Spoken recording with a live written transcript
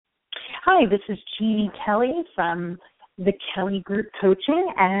Hi, this is Jeannie Kelly from the Kelly Group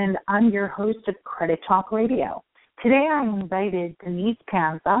Coaching, and I'm your host of Credit Talk Radio. Today I invited Denise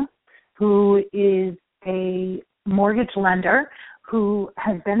Panza, who is a mortgage lender who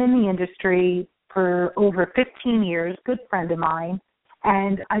has been in the industry for over 15 years, good friend of mine,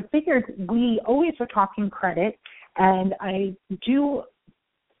 and I figured we always are talking credit, and I do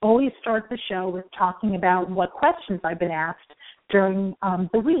always start the show with talking about what questions I've been asked during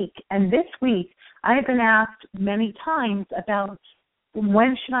the week. And this week, I have been asked many times about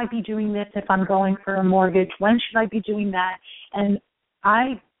when should I be doing this if I'm going for a mortgage? When should I be doing that? And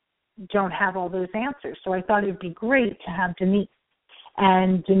I don't have all those answers. So I thought it would be great to have Denise.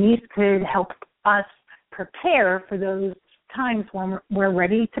 And Denise could help us prepare for those times when we're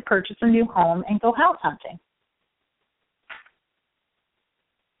ready to purchase a new home and go house hunting.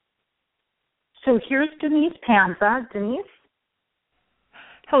 So here's Denise Panza. Denise?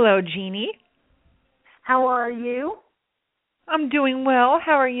 Hello, Jeannie. How are you? I'm doing well.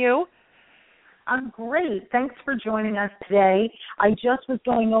 How are you? I'm great. Thanks for joining us today. I just was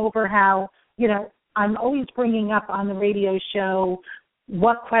going over how, I'm always bringing up on the radio show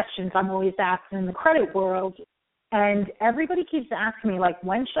what questions I'm always asked in the credit world. And everybody keeps asking me,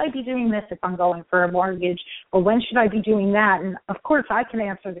 when should I be doing this if I'm going for a mortgage? Or when should I be doing that? And, of course, I can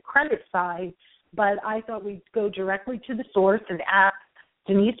answer the credit side, but I thought we'd go directly to the source and ask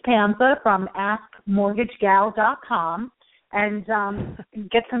Denise Panza from AskMortgageG.com and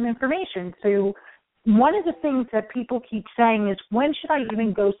get some information. So one of the things that people keep saying is, when should I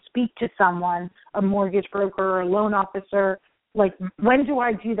even go speak to someone, a mortgage broker or a loan officer? When do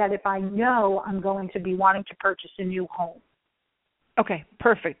I do that if I know I'm going to be wanting to purchase a new home? Okay,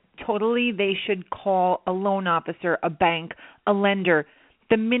 perfect. Totally, they should call a loan officer, a bank, a lender,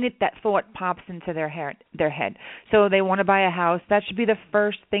 the minute that thought pops into their head. So they want to buy a house. That should be the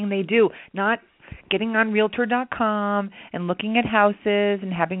first thing they do, not getting on Realtor.com and looking at houses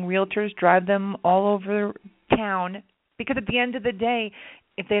and having realtors drive them all over town. Because at the end of the day,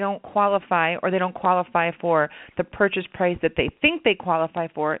 if they don't qualify or they don't qualify for the purchase price that they think they qualify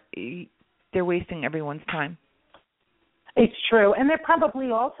for, they're wasting everyone's time. It's true. And they're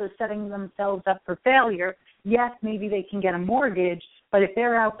probably also setting themselves up for failure. Yes, maybe they can get a mortgage, but if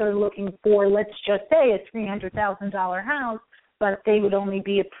they're out there looking for, let's just say, a $300,000 house, but they would only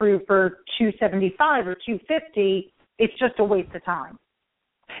be approved for $275,000 or $250,000, it's just a waste of time.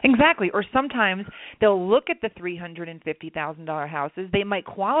 Exactly. Or sometimes they'll look at the $350,000 houses. They might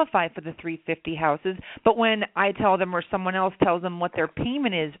qualify for the $350,000 houses, but when I tell them or someone else tells them what their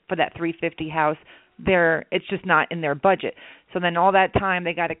payment is for that $350,000 house, it's just not in their budget. So then all that time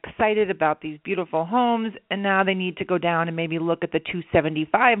they got excited about these beautiful homes, and now they need to go down and maybe look at the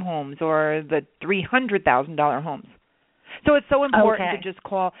 $275,000 homes or the $300,000 homes. So it's so important to just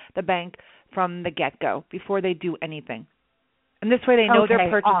call the bank from the get-go before they do anything. And this way they know their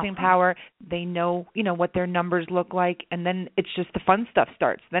purchasing power, they know, what their numbers look like, and then it's just the fun stuff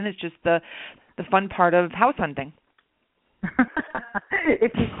starts. Then it's just the fun part of house hunting.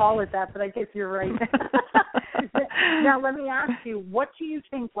 If you call it that, but I guess you're right. Now, let me ask you, what do you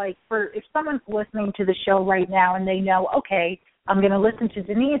think, if someone's listening to the show right now and they know, okay, I'm going to listen to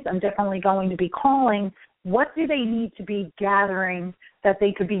Denise, I'm definitely going to be calling, what do they need to be gathering that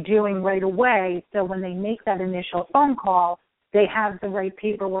they could be doing right away so when they make that initial phone call, they have the right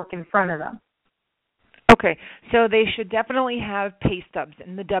paperwork in front of them? Okay, so they should definitely have pay stubs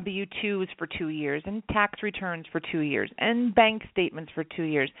and the W-2s for 2 years and tax returns for 2 years and bank statements for 2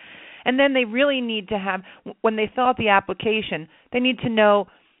 years. And then they really need to have, when they fill out the application, they need to know,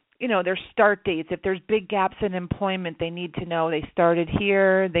 their start dates. If there's big gaps in employment, they need to know they started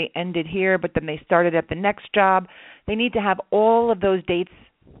here, they ended here, but then they started at the next job. They need to have all of those dates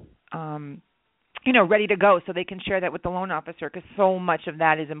ready to go so they can share that with the loan officer because so much of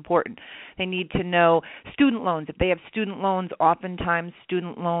that is important. They need to know student loans. If they have student loans, oftentimes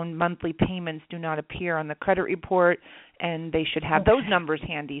student loan monthly payments do not appear on the credit report, and they should have those numbers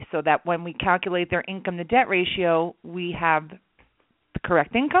handy so that when we calculate their income to debt ratio, we have the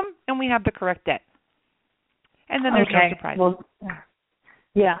correct income and we have the correct debt. And then there's no surprises. Well,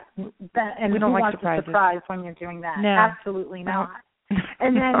 yeah. And we don't like wants surprises. A surprise when you're doing that? No. Absolutely not.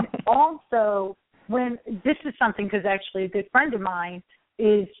 And then also, when this is something, because actually a good friend of mine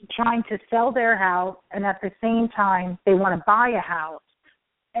is trying to sell their house, and at the same time they want to buy a house,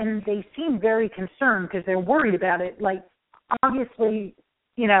 and they seem very concerned because they're worried about it. Obviously,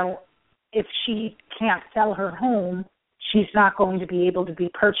 if she can't sell her home, she's not going to be able to be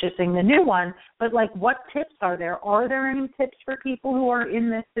purchasing the new one. But, what tips are there? Are there any tips for people who are in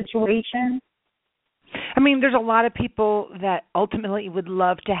this situation? I mean, there's a lot of people that ultimately would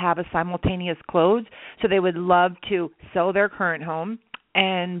love to have a simultaneous close, so they would love to sell their current home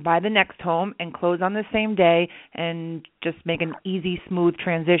and buy the next home and close on the same day and just make an easy, smooth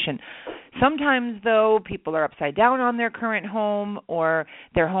transition. Sometimes, though, people are upside down on their current home, or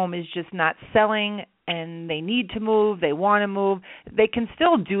their home is just not selling and they need to move, they want to move. They can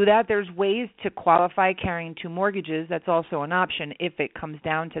still do that. There's ways to qualify carrying two mortgages. That's also an option if it comes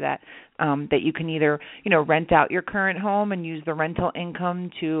down to that, that you can either, rent out your current home and use the rental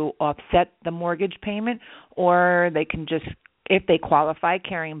income to offset the mortgage payment, or they can just, if they qualify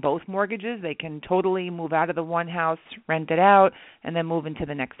carrying both mortgages, they can totally move out of the one house, rent it out, and then move into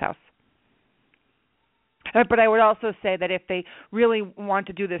the next house. But I would also say that if they really want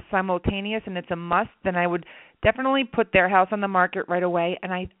to do this simultaneous and it's a must, then I would definitely put their house on the market right away.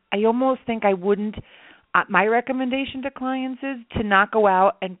 And I almost think I wouldn't. My recommendation to clients is to not go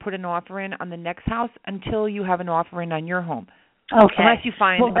out and put an offer in on the next house until you have an offer in on your home. Okay. Unless you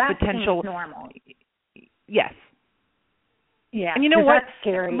find a potential. Seems normal. Yes. Yeah. And you know what? That's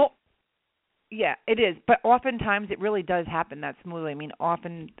scary. Yeah, it is. But oftentimes it really does happen that smoothly. I mean,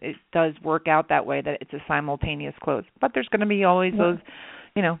 often it does work out that way, that it's a simultaneous close. But there's going to be always those,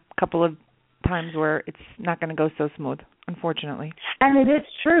 couple of times where it's not going to go so smooth, unfortunately. And it is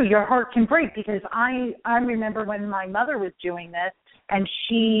true. Your heart can break, because I remember when my mother was doing this and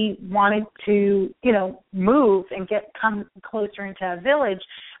she wanted to, move and come closer into a village.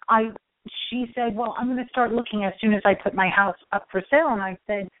 She said, well, I'm going to start looking as soon as I put my house up for sale. And I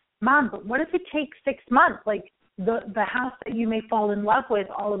said, Mom, but what if it takes 6 months? Like the house that you may fall in love with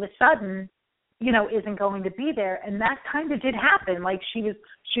all of a sudden, isn't going to be there. And that kind of did happen. Like she was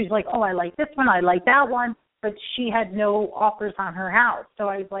like, oh, I like this one, I like that one, but she had no offers on her house. So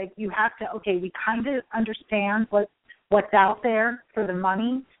I was like, you have to, okay, we kind of understand what's out there for the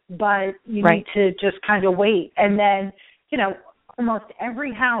money, but you need to just kind of wait. And then, almost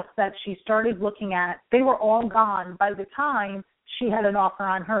every house that she started looking at, they were all gone by the time she had an offer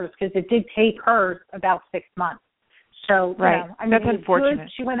on hers, because it did take her about 6 months. So, that's unfortunate. Good.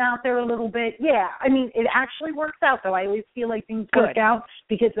 She went out there a little bit. Yeah, I mean, it actually works out, though. I always feel like things work out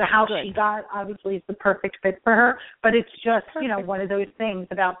because the house she got obviously is the perfect fit for her. But it's just, one of those things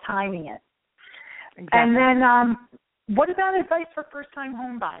about timing it. Exactly. And then what about advice for first-time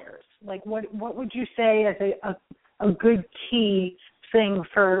home buyers? Like, what would you say as a good key thing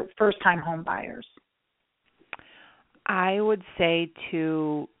for first-time home buyers? I would say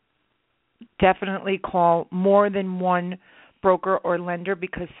to definitely call more than one broker or lender,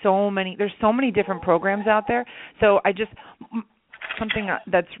 because there's so many different programs out there. So something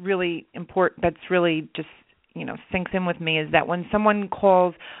that's really important, that's really just, sinks in with me, is that when someone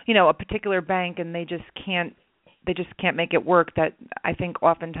calls, a particular bank and they just can't make it work, that I think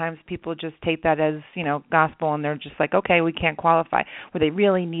oftentimes people just take that as, gospel, and they're just like, okay, we can't qualify, where they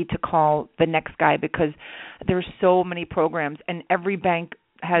really need to call the next guy, because there's so many programs and every bank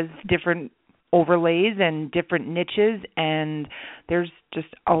has different overlays and different niches, and there's just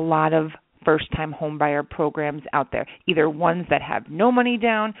a lot of first-time homebuyer programs out there, either ones that have no money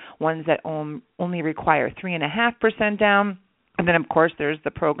down, ones that only require 3.5% down, and then, of course, there's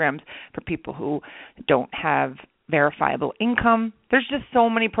the programs for people who don't have verifiable income. There's just so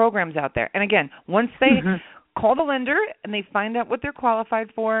many programs out there. And again, once they call the lender and they find out what they're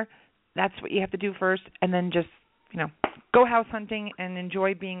qualified for, that's what you have to do first. And then just, go house hunting and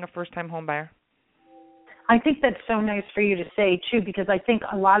enjoy being a first-time home buyer. I think that's so nice for you to say, too, because I think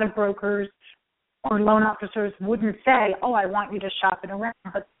a lot of brokers or loan officers wouldn't say, oh, I want you to shop it around.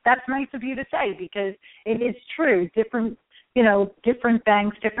 But that's nice of you to say, because it is true. Different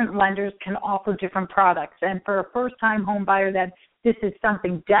banks, different lenders can offer different products. And for a first-time home buyer that this is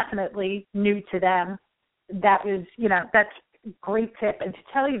something definitely new to them, that's a great tip. And to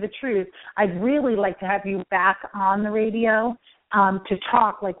tell you the truth, I'd really like to have you back on the radio to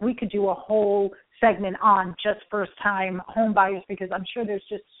talk. Like, we could do a whole segment on just first-time home buyers, because I'm sure there's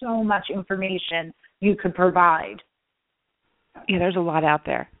just so much information you could provide. Yeah, there's a lot out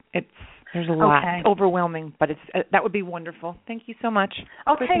there. There's a lot. It's overwhelming, but that would be wonderful. Thank you so much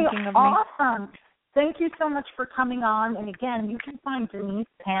for thinking of me. Awesome. Thank you so much for coming on. And again, you can find Denise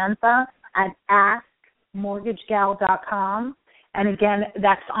Panza at AskMortgageG.com. And again,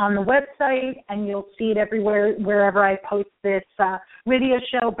 that's on the website, and you'll see it everywhere, wherever I post this radio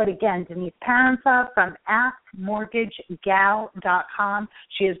show. But again, Denise Panza from AskMortgageG.com.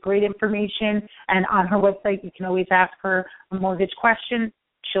 She has great information, and on her website, you can always ask her a mortgage question.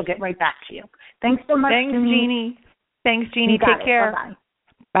 She'll get right back to you. Thanks so much, Thanks, Denise. Jeannie. Thanks, Jeannie. Take care. Bye-bye.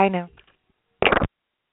 Bye now.